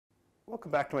Welcome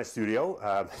back to my studio.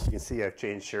 As you can see, I've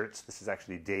changed shirts. This is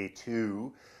actually day 2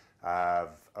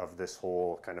 of this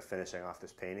whole kind of finishing off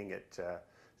this painting. It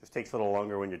just takes a little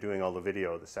longer when you're doing all the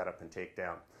video, the setup and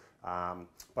takedown.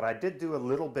 But I did do a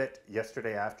little bit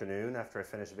yesterday afternoon after I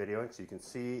finished videoing. So you can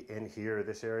see in here,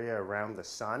 this area around the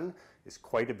sun is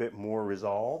quite a bit more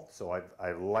resolved. So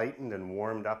I've lightened and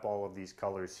warmed up all of these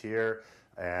colors here.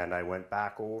 And I went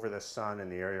back over the sun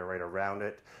and the area right around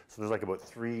it. So there's like about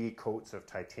 3 coats of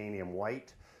titanium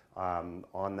white on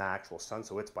the actual sun.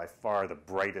 So it's by far the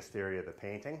brightest area of the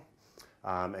painting.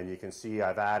 And you can see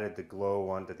I've added the glow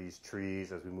onto these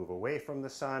trees as we move away from the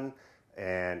sun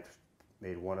and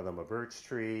made one of them a birch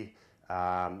tree.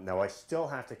 Now I still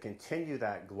have to continue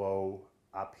that glow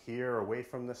up here away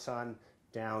from the sun,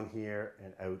 down here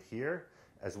and out here,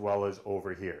 as well as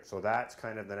over here. So that's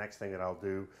kind of the next thing that I'll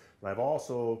do. And I've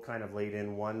also kind of laid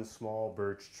in one small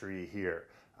birch tree here.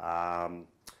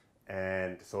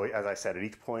 And so as I said, at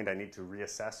each point I need to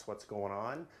reassess what's going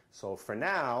on. So for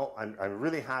now, I'm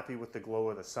really happy with the glow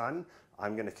of the sun.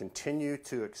 I'm going to continue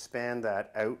to expand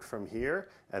that out from here.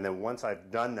 And then once I've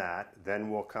done that,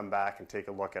 then we'll come back and take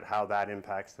a look at how that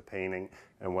impacts the painting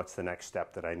and what's the next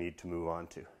step that I need to move on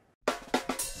to.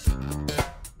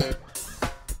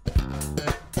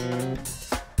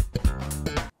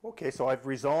 Okay, so I've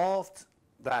resolved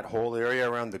that whole area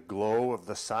around the glow of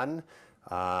the sun,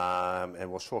 and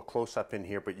we'll show a close-up in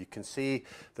here, but you can see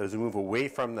that as we move away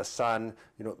from the sun,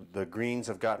 you know, the greens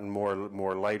have gotten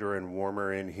more lighter and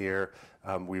warmer in here.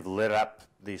 We've lit up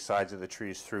the sides of the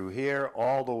trees through here,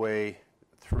 all the way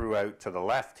throughout to the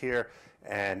left here,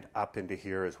 and up into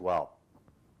here as well.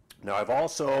 Now I've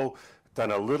also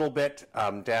done a little bit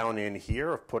down in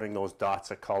here of putting those dots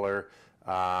of color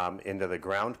into the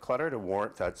ground clutter to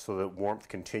warmth that, so that warmth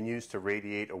continues to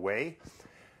radiate away.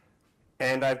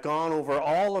 And I've gone over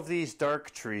all of these dark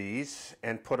trees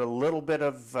and put a little bit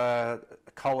of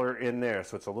color in there.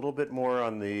 So it's a little bit more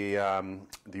on the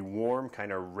warm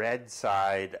kind of red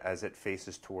side as it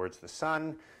faces towards the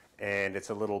sun. And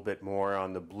it's a little bit more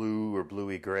on the blue or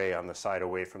bluey gray on the side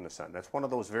away from the sun. That's one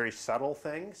of those very subtle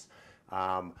things.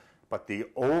 But the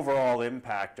overall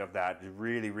impact of that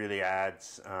really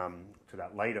adds to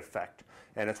that light effect.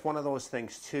 And it's one of those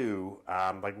things too,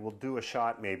 like we'll do a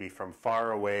shot maybe from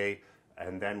far away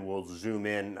and then we'll zoom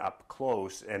in up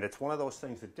close. And it's one of those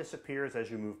things that disappears as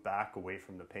you move back away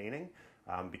from the painting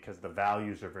because the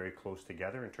values are very close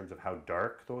together in terms of how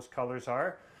dark those colors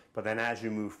are. But then as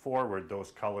you move forward,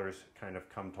 those colors kind of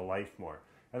come to life more.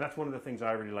 And that's one of the things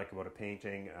I really like about a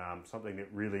painting. Something that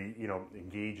really, you know,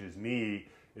 engages me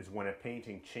is when a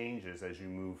painting changes as you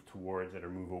move towards it or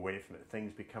move away from it.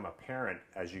 Things become apparent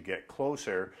as you get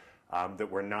closer that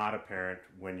were not apparent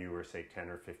when you were, say, 10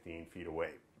 or 15 feet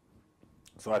away.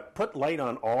 So I put light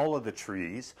on all of the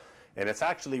trees, and it's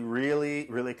actually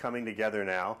really coming together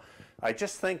now. I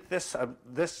just think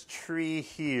this tree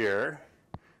here,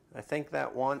 I think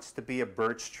that wants to be a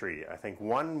birch tree. I think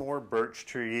one more birch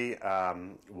tree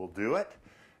will do it.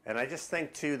 And I just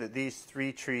think too that these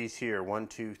 3 trees here, 1,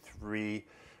 2, 3,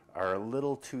 are a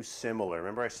little too similar.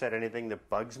 Remember I said anything that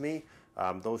bugs me?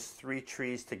 Those 3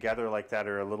 trees together like that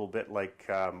are a little bit like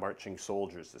marching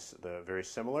soldiers. They're very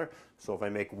similar. So if I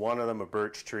make one of them a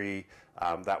birch tree,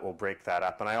 that will break that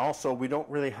up. And we don't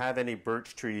really have any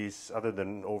birch trees other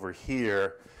than over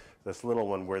here, this little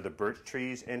one where the birch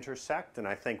trees intersect. And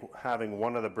I think having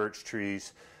one of the birch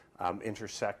trees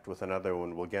intersect with another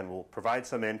one will provide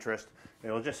some interest.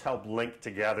 It'll just help link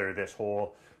together this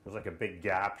whole, there's like a big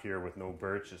gap here with no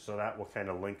birches, so that will kind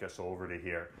of link us over to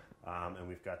here. And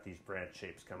we've got these branch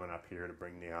shapes coming up here to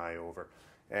bring the eye over.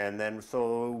 And then,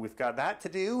 so we've got that to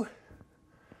do.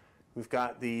 We've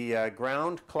got the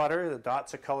ground clutter, the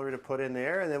dots of color to put in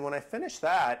there. And then when I finish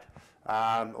that,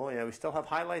 we still have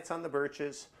highlights on the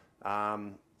birches.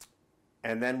 And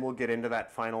then we'll get into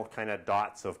that final kind of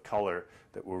dots of color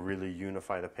that will really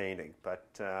unify the painting. But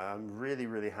I'm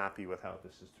really happy with how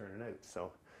this is turning out.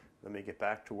 So let me get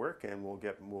back to work and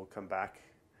we'll come back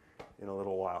in a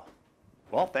little while.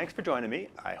 Well, thanks for joining me.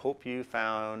 I hope you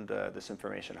found this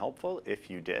information helpful. If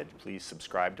you did, please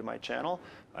subscribe to my channel.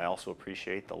 I also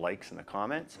appreciate the likes and the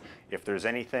comments. If there's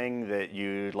anything that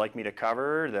you'd like me to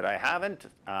cover that I haven't,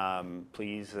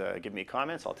 please give me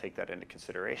comments. I'll take that into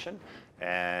consideration.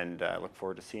 And look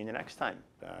forward to seeing you next time.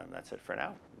 That's it for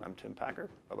now. I'm Tim Packer.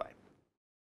 Bye-bye.